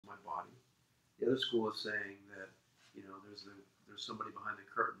The other school is saying that, there's somebody behind the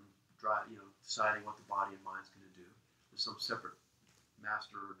curtain, deciding what the body and mind's going to do. There's some separate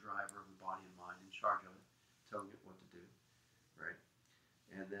master or driver of the body and mind in charge of it, telling it what to do, right?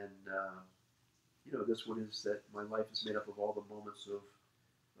 And then, this one is that my life is made up of all the moments of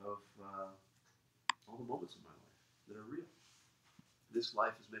all the moments of my life that are real. This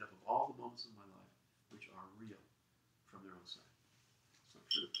life is made up of all the moments of my life which are real from their own side. It's not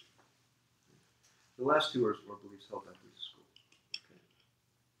true. The last two are beliefs held by Buddhist school.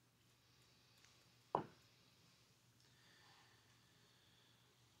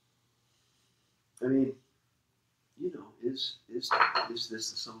 Okay. I mean, is this the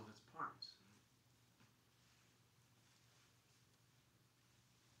sum of its parts?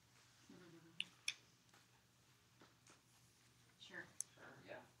 Sure.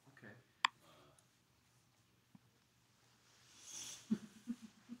 Yeah. Okay.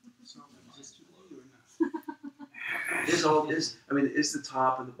 Is the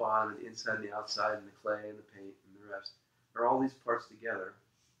top and the bottom and the inside and the outside and the clay and the paint and the rest, are all these parts together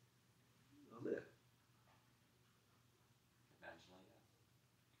a lid? Eventually,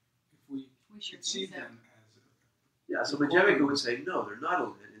 yeah. If we should see think so. them as Yeah, so Majemica would say, no, they're not a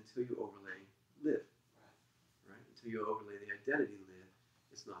lid until you overlay lid. Right? Until you overlay the identity lid,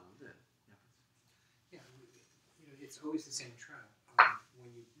 it's not a lid. Yeah, it's always the same trap.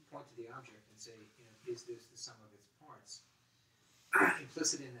 When you point to the object and say, is this the sum of its parts?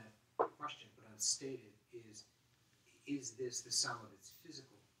 Implicit in that question, but unstated, is this the sum of its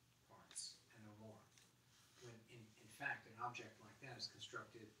physical parts and no more? When in fact, an object like that is a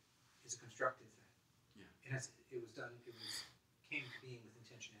constructed thing. Yeah. Came to being with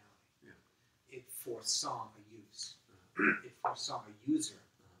intentionality. Yeah. It foresaw a use. It foresaw a user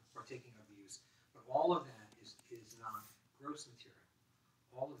partaking of the use. But all of that is not gross material.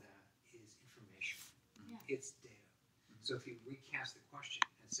 All of that is information. Yeah. It's data. So if you recast the question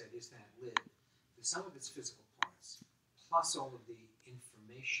and said, is that lid the sum of its physical parts plus all of the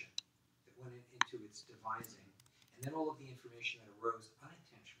information that went into its devising, and then all of the information that arose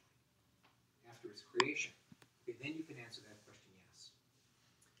unintentionally after its creation, okay, then you can answer that question yes.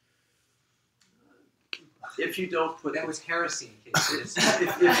 If you don't put That was heresy in case it is.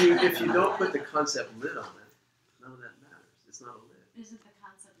 if you don't put the concept lid on it, none of that matters. It's not a lid. Isn't the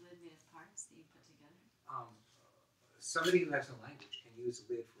concept lid made of parts that you put together? Somebody who has no language can use a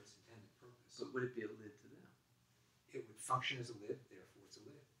lid for its intended purpose. But would it be a lid to them? It would function as a lid, therefore it's a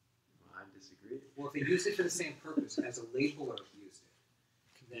lid. Well, I disagree. Well, if they used it for the same purpose as a labeler used it,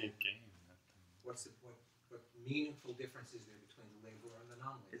 could be a game. what meaningful difference is there between the labeler and the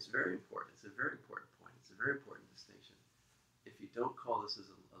non-labeler? It's very important. It's a very important point. It's a very important distinction. If you don't call this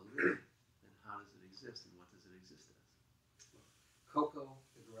as a lid, then how does it exist and what does it exist as? Coco,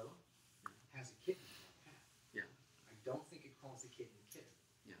 the gorilla, has a kitten in a pet. Yeah. I don't think it calls the kitten kitten.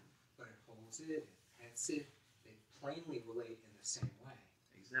 Yeah. But it holds it, it pets it, they plainly relate in the same way.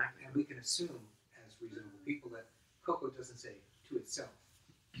 Exactly. And we can assume, as reasonable people, that Coco doesn't say to itself,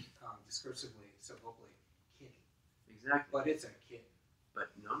 discursively, so vocally, kitten. Exactly. But it's a kitten. But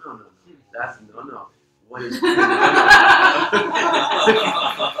no. That's no. What is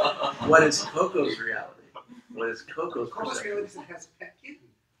what is Coco's reality? What is Coco's Coco's perception? reality is it has a pet kitten.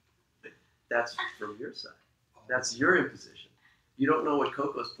 That's from your side. That's your imposition. You don't know what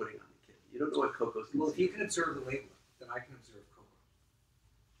Coco's putting on the kitten. You don't know what Coco's Well, if you conceiving. can observe the labeler, then I can observe Coco.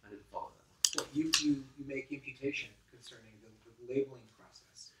 I didn't follow that. Well, you make imputation concerning the labeling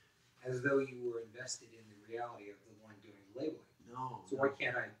process, as though you were invested in the reality of the one doing the labeling. No. So why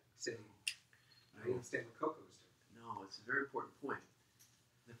can't I say, I understand what Coco is doing? No, it's a very important point.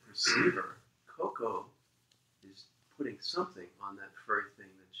 The perceiver, Coco, is putting something on that furry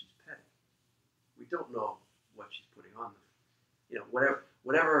thing that she's petting. We don't know what she's putting on them.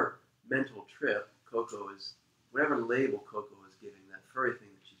 Whatever mental trip whatever label Coco is giving that furry thing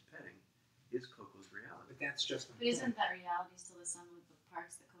that she's petting is Coco's reality. But that's just my But isn't that reality still the sum of the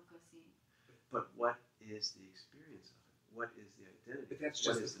parts that Coco sees? But what is the experience of it? What is the identity? But that's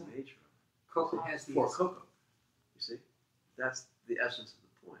what just is the the point. nature of it? Coco has the For Coco, you see, that's the essence of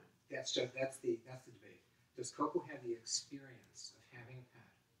the point. that's the debate. Does Coco have the experience of having a pet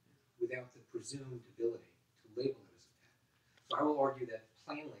without the presumed ability to label it as a pet? So I will argue that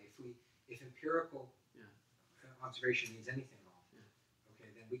plainly, if empirical observation means anything at all, okay,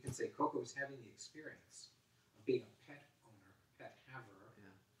 then we can say Coco is having the experience of being a pet owner, pet haver,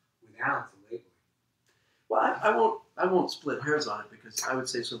 without the labeling. Well, I won't split hairs on it because I would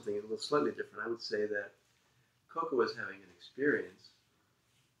say something a little slightly different. I would say that Coco is having an experience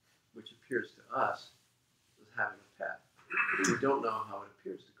which appears to us as having a pet. We don't know how it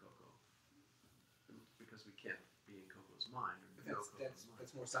appears to Coco.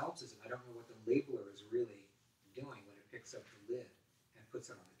 it's more solipsism. I don't know what the labeler is really doing when it picks up the lid and puts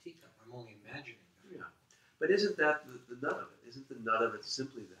it on the teacup. I'm only imagining that. Yeah. But isn't that the nut of it? Isn't the nut of it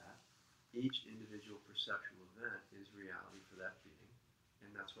simply that each individual perceptual event is reality for that being,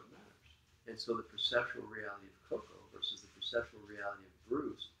 and that's what matters. And so the perceptual reality of Coco versus the perceptual reality of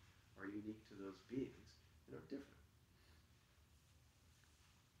Bruce are unique to those beings and are different.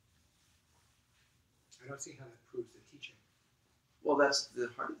 I don't see how that proves the teaching. Well, that's the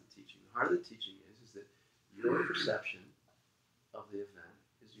heart of the teaching. The heart of the teaching is that your perception of the event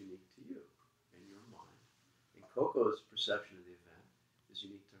is unique to you and your mind. And Coco's perception of the event is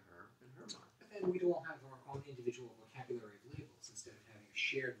unique to her and her mind. But then we'd all have our own individual vocabulary of labels instead of having a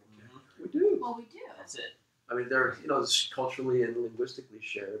shared vocabulary. We do. Well, we do. That's it. I mean, there are, there's culturally and linguistically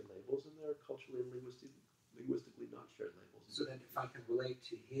shared labels, and there are culturally and linguistically not shared labels. So then if I can relate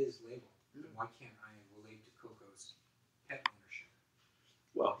to his label, then why can't I relate to Coco's pet ownership?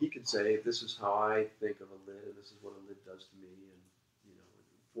 Well, he could say, this is how I think of a lid, and this is what a lid does to me, and,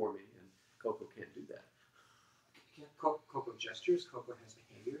 for me, and Coco can't do that. Coco gestures, Coco has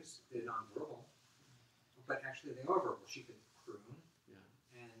behaviors, they're nonverbal, but actually they are verbal. She could croon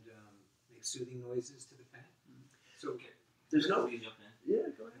and make soothing noises to the pet. So There's no... Can you jump in?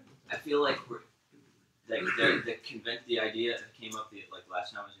 Yeah, go ahead. I feel like the idea that came up like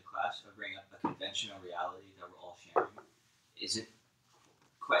last time I was in class of bringing up a conventional reality that we're all sharing isn't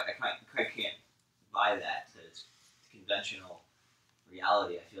quite. I can't buy that it's conventional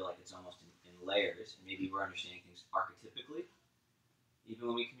reality. I feel like it's almost in layers, and maybe we're understanding things archetypically. Even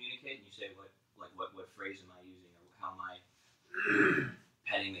when we communicate, and you say what phrase am I using, or how am I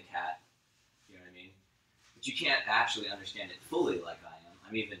petting the cat? You know what I mean? But you can't actually understand it fully like I am.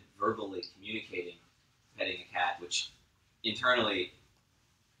 I'm even verbally communicating, petting a cat, which internally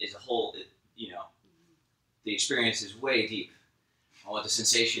is a whole, the experience is way deep on what the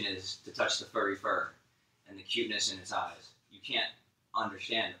sensation is to touch the furry fur and the cuteness in its eyes. You can't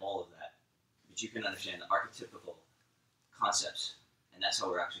understand all of that, but you can understand the archetypical concepts, and that's how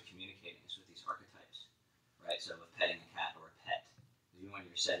we're actually communicating, is with these archetypes, right? So with petting a cat or a pet, even when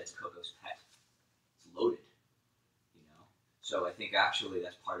you're said it's Coco's pet, it's loaded. So I think actually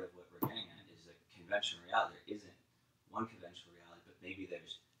that's part of what we're getting at is a conventional reality. There isn't one conventional reality, but maybe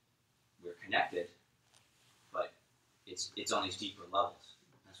we're connected, but it's on these deeper levels.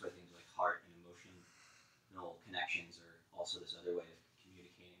 That's why things like heart and emotional connections are also this other way of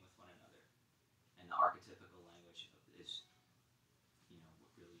communicating with one another. And the archetypical language is,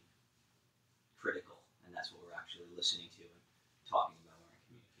 really critical, and that's what we're actually listening to and talking about when we're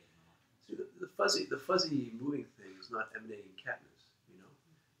communicating. See, the fuzzy moving thing is not emanating catness,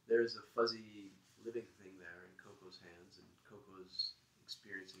 There's a fuzzy living thing there in Coco's hands, and Coco's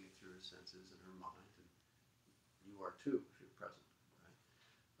experiencing it through her senses and her mind, and you are too if you're present,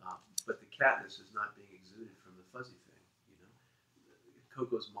 right? But the catness is not being exuded from the fuzzy thing,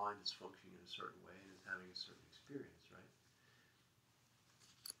 Coco's mind is functioning in a certain way and is having a certain experience, right?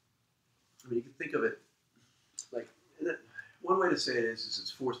 I mean, you can think of it like, one way to say it is it's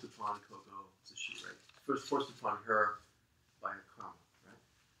forced upon Coco, it's a she, right? First forced upon her by her karma, right?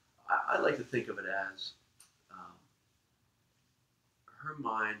 I like to think of it as her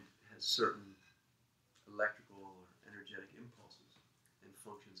mind has certain electrical or energetic impulses and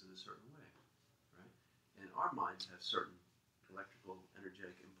functions in a certain way, right? And our minds have certain electrical,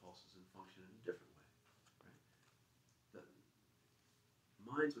 energetic impulses and function in a different way, right? The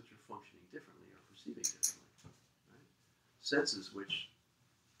minds which are functioning differently are perceiving differently, right? Senses which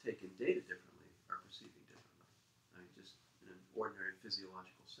take in data differently are perceiving differently. I mean, just in an ordinary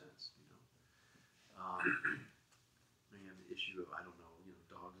physiological sense, you have the issue of, I don't know,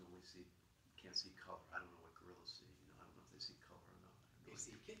 dogs only can't see color. I don't know what gorillas see. I don't know if they see color or not. They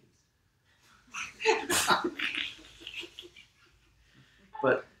see kittens.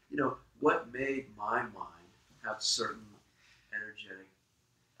 But, what made my mind have a certain energetic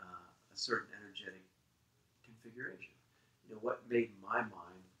configuration? What made my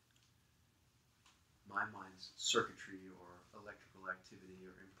mind's circuitry or electrical activity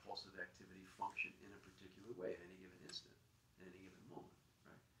or impulsive activity function in a particular way at any given instant, at any given moment,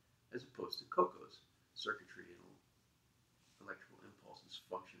 right? As opposed to Coco's circuitry and electrical impulses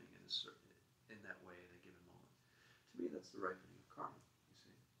functioning in that way at a given moment. To me, that's the ripening of karma, you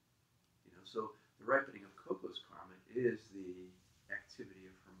see. So the ripening of Coco's karma is the activity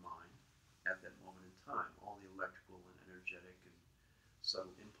of her mind at that moment in time, all the electrical and energetic and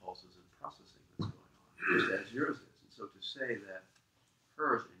subtle impulses and processing that's going on, just as yours is. And so to say that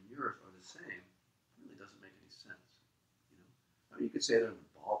hers and yours are the same really doesn't make any sense. I mean, you could say they're in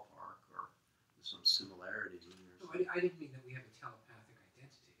the ballpark or there's some similarity. No, I didn't mean that we have a telepathic identity.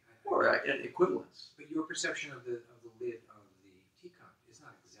 or an equivalence. But your perception of the lid of the teacup is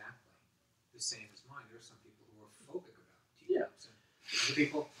not exactly the same as mine. There are some people who are phobic about teacups, and other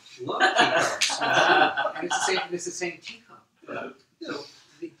people love teacups, and it's the same teacup. So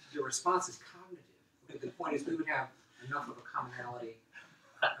the response is cognitive. Okay, the point is, we would have enough of a commonality,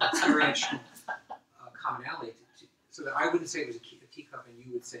 experiential commonality, so that I wouldn't say it was a teacup, and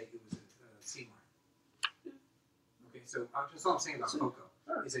you would say it was a sea lion. Okay, so that's all I'm saying about cocoa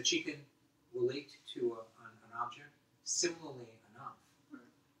is that she can relate to an object similarly enough,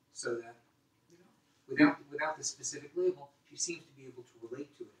 so that without the specific label, she seems to be able to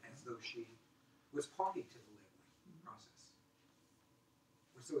relate to it as though she was party to the labeling process.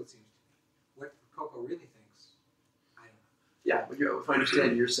 Or so it seems to me. What Coco really thinks, I don't know. Yeah, but if I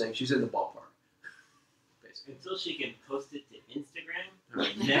understand, you're saying she's in the ballpark, basically. Until she can post it to Instagram,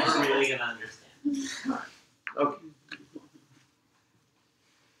 you're never really going to understand. Okay.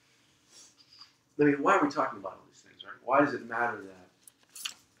 I mean, why are we talking about all these things, right? Why does it matter that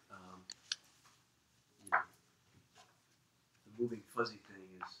the moving fuzzy thing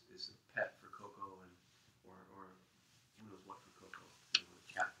is a pet for Coco or who knows what for Coco, a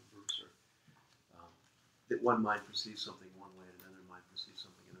cat for Bruce, or that one mind perceives something one way and another mind perceives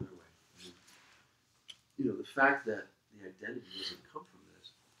something another way. I mean, the fact that the identity doesn't come from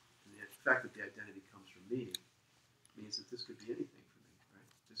this, and the fact that the identity comes from me, means that this could be anything for me, right?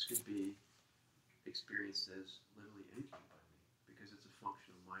 This could be experienced as literally anything by me, because it's a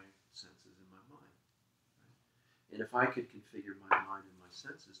function of my senses and my mind. Right? And if I could configure my mind and my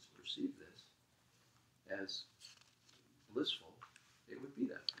senses to perceive this as blissful, it would be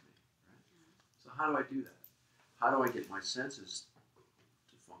that for me. Right? So how do I do that? How do I get my senses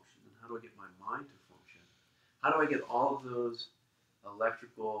to function, and how do I get my mind to function? How do I get all of those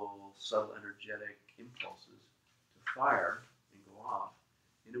electrical, subtle, energetic impulses to fire and go off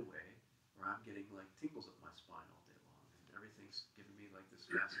in a way where I'm getting like tingles up my spine all day long, and everything's giving me like this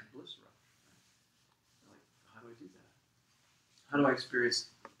massive bliss rush. Right? Like, how do I do that? How do I experience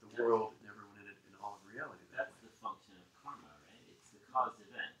the world and everyone in it in all of reality that That's way? the function of karma, right? It's the cause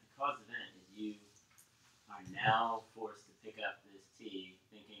event. The cause event is you are now forced to pick up this tea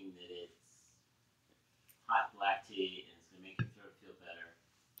thinking that it's hot black tea and it's going to make your throat feel better.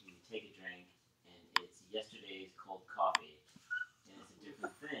 And you take a drink and it's yesterday's cold coffee and it's a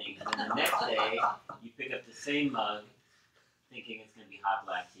different thing. And then the next day you pick up the same mug thinking it's going to be hot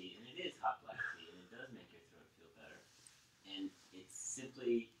black tea, and it is hot black tea, and it does make your throat feel better. And it's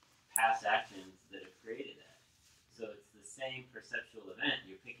simply past actions that have created that. So it's the same perceptual event.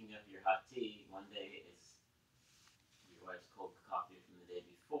 You're picking up your hot tea. One day it's your wife's cold coffee from the day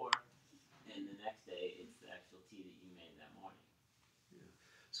before, and the next day it's the actual tea that you made that morning.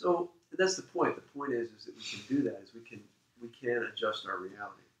 So that's the point. The point is that we can do that. Is we can adjust our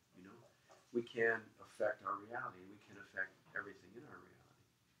reality. We can affect our reality. We can affect everything in our reality.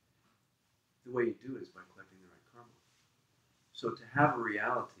 The way you do it is by collecting the right karma. So to have a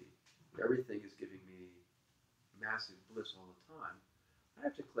reality where everything is giving me massive bliss all the time, I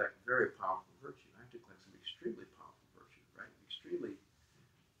have to collect very powerful virtue. I have to collect some extremely powerful virtue, right? Extremely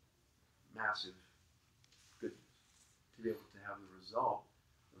massive goodness to be able to have the result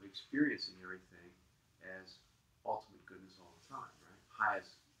of experiencing everything as ultimate goodness all the time, right?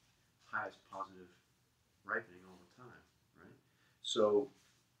 Highest positive ripening all the time, right? So,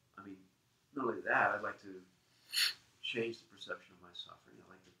 I mean, not only that, I'd like to change the perception of my suffering.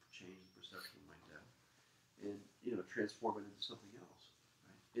 I'd like to change the perception of my death, and transform it into something else,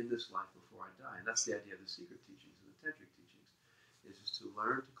 right? In this life before I die, and that's the idea of the secret teachings and the tantric teachings, is to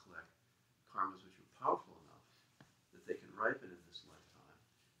learn to collect karmas which are powerful enough that they can ripen in this lifetime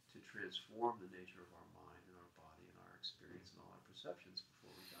to transform the nature of our mind and our body and our experience and all our perceptions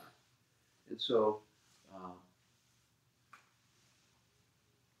before we die. And so,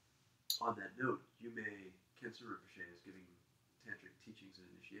 on that note, Khensa Rinpoche is giving tantric teachings and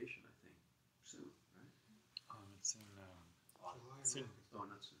initiation, I think, soon, right? It's in July, soon. Oh,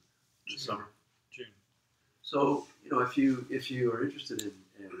 not soon. This summer. June. So, if you are interested in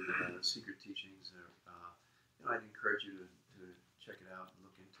secret teachings, I'd encourage you to check it out and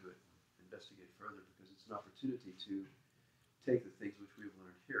look into it and investigate further, because it's an opportunity to take the things which we've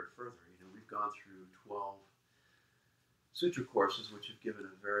learned here further. We've gone through 12 sutra courses, which have given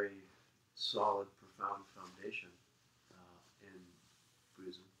a very solid, profound foundation in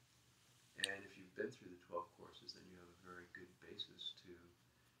Buddhism. And if you've been through the 12 courses, then you have a very good basis to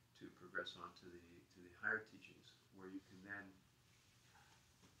progress on to the higher teachings, where you can then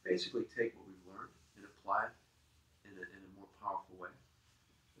basically take what we've learned and apply it in a more powerful way.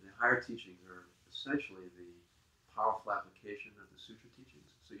 And the higher teachings are essentially the powerful application of the sutra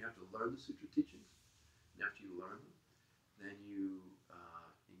teachings. So you have to learn the sutra teachings, and after you learn them, then you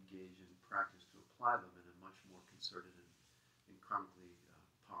engage in practice to apply them in a much more concerted and karmically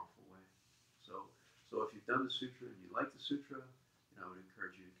powerful way. So if you've done the sutra and you like the sutra, I would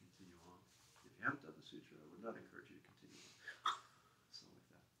encourage you to continue on. If you haven't done the sutra, I would not encourage you to continue on. Something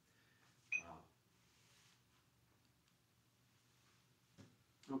like that.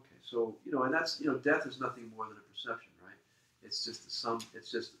 Okay, so and that's death is nothing more than a perception, right? It's just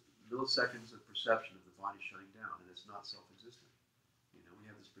It's just milliseconds of perception of the body shutting down, and it's not self-existent. We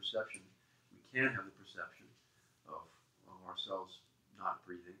have this perception. We can have the perception of ourselves not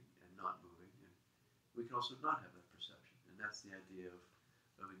breathing and not moving, and we can also not have that perception, and that's the idea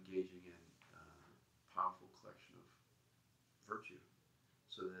of engaging in powerful collection of virtue,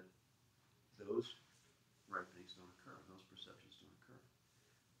 so that those ripenings don't occur, those perceptions don't occur,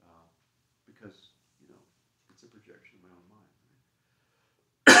 because it's a projection of my own mind.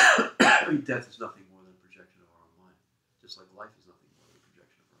 Right? Death is nothing more than a projection of our own mind, just like life is